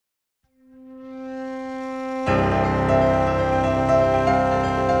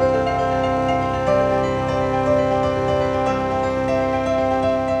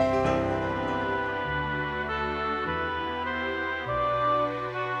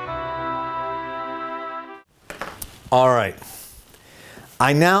All right.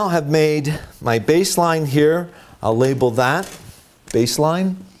 I now have made my baseline here. I'll label that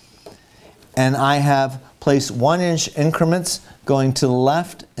baseline. And I have placed 1-inch increments going to the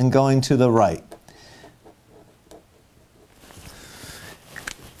left and going to the right.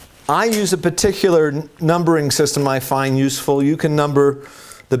 I use a particular numbering system I find useful. You can number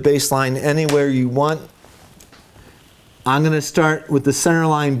the baseline anywhere you want. I'm going to start with the center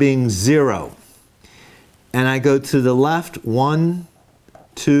line being 0. And I go to the left, 1,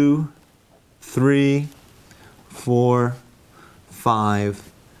 2, 3, 4,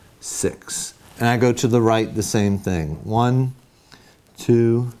 5, 6. And I go to the right, the same thing. 1,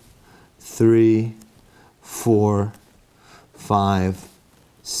 2, 3, 4, 5,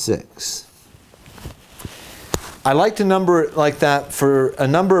 6. I like to number it like that for a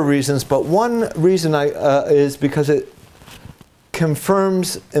number of reasons, but one reason is because it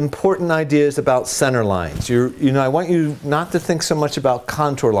confirms important ideas about center lines. I want you not to think so much about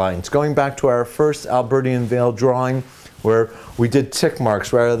contour lines. Going back to our first Albertian veil drawing where we did tick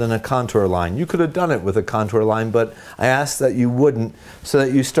marks rather than a contour line. You could have done it with a contour line, but I asked that you wouldn't, so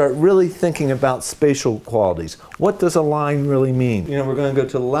that you start really thinking about spatial qualities. What does a line really mean? We're going to go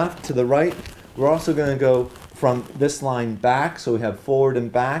to the left, to the right. We're also going to go from this line back, so we have forward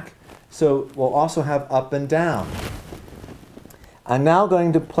and back. So we'll also have up and down. I'm now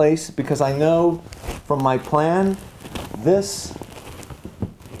going to place, because I know from my plan, this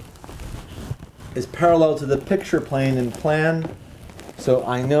is parallel to the picture plane in plan, so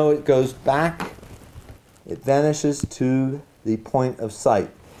I know it goes back, it vanishes to the point of sight.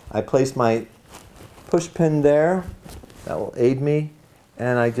 I place my push pin there, that will aid me,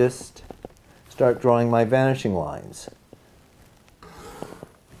 and I just start drawing my vanishing lines.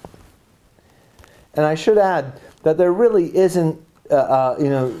 And I should add that there really isn't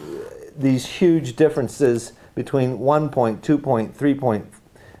these huge differences between 1 point, 2 point, 3 point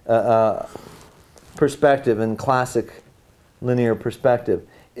perspective and classic linear perspective.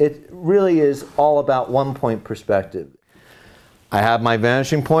 It really is all about 1 point perspective. I have my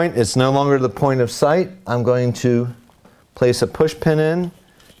vanishing point. It's no longer the point of sight. I'm going to place a push pin in,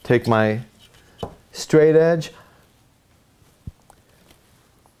 take my straight edge,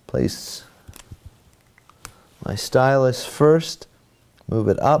 place my stylus first, move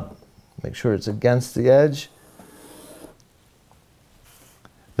it up, make sure it's against the edge.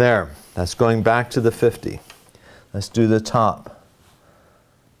 There, that's going back to the 50. Let's do the top.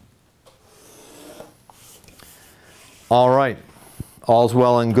 All right, all's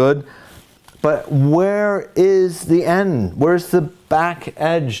well and good. But where is the end? Where's the back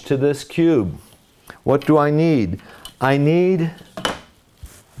edge to this cube? What do I need? I need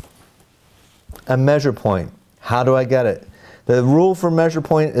a measure point. How do I get it? The rule for measure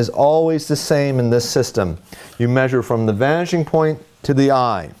point is always the same in this system. You measure from the vanishing point to the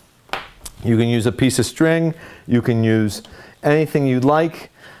eye. You can use a piece of string. You can use anything you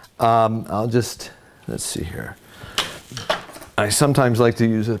like. Let's see here. I sometimes like to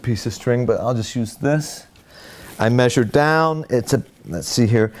use a piece of string, but I'll just use this. I measure down. It's let's see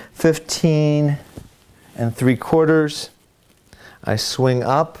here, 15 3/4. I swing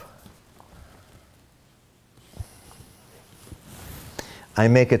up. I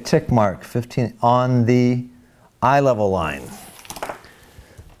make a tick mark, 15, on the eye level line.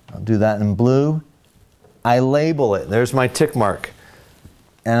 I'll do that in blue. I label it. There's my tick mark.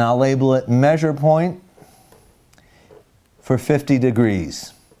 And I'll label it measure point for 50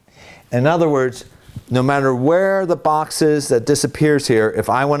 degrees. In other words, no matter where the box is that disappears here, if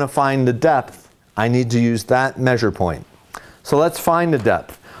I want to find the depth, I need to use that measure point. So let's find the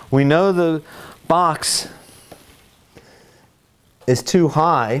depth. We know the box is too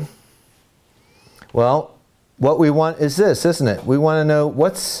high. Well, what we want is this, isn't it? We want to know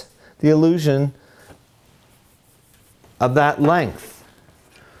what's the illusion of that length.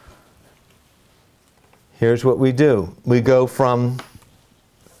 Here's what we do. We go from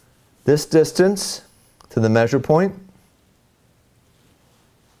this distance to the measure point.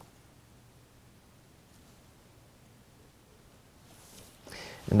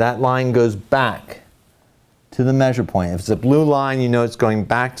 And that line goes back to the measure point. If it's a blue line, you know it's going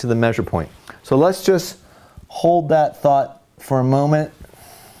back to the measure point. So let's just hold that thought for a moment.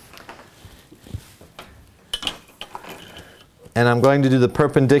 And I'm going to do the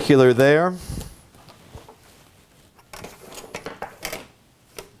perpendicular there.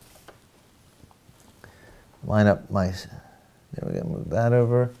 Line up my, there we go, move that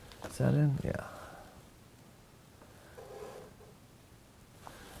over. Is that in? Yeah.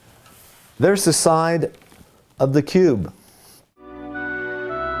 There's the side of the cube.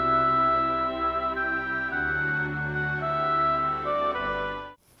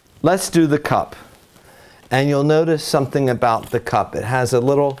 let's do the cup. And you'll notice something about the cup. It has a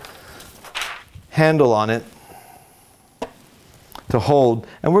little handle on it to hold,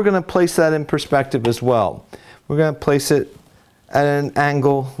 and we're going to place that in perspective as well. We're going to place it at an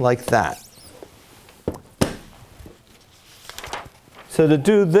angle like that. So to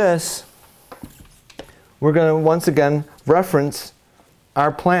do this, we're going to once again reference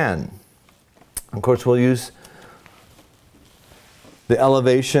our plan. Of course, we'll use the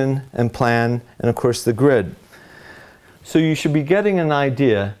elevation and plan, and of course the grid. So you should be getting an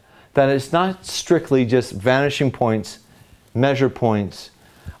idea that it's not strictly just vanishing points, measure points,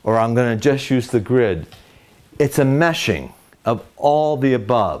 or I'm going to just use the grid. It's a meshing of all the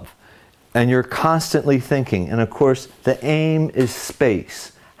above. And you're constantly thinking. And of course, the aim is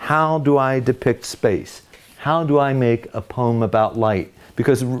space. How do I depict space? How do I make a poem about light?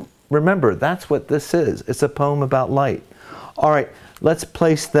 Because remember, that's what this is. It's a poem about light. All right, let's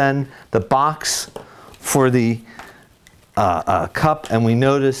place then the box for the cup. And we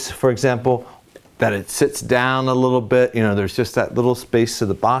notice, for example, that it sits down a little bit. You know, there's just that little space, so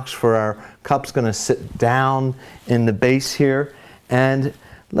the box for our cup's going to sit down in the base here. And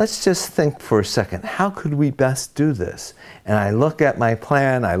let's just think for a second, how could we best do this? And I look at my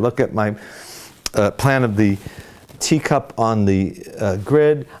plan, I look at my plan of the teacup on the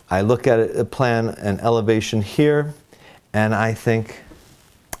grid, I look at a plan and elevation here, and I think,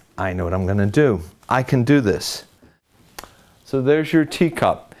 I know what I'm going to do. I can do this. So there's your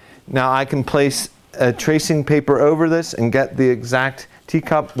teacup. Now I can place a tracing paper over this and get the exact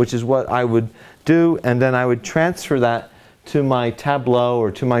teacup, which is what I would do, and then I would transfer that to my tableau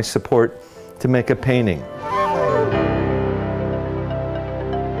or to my support to make a painting.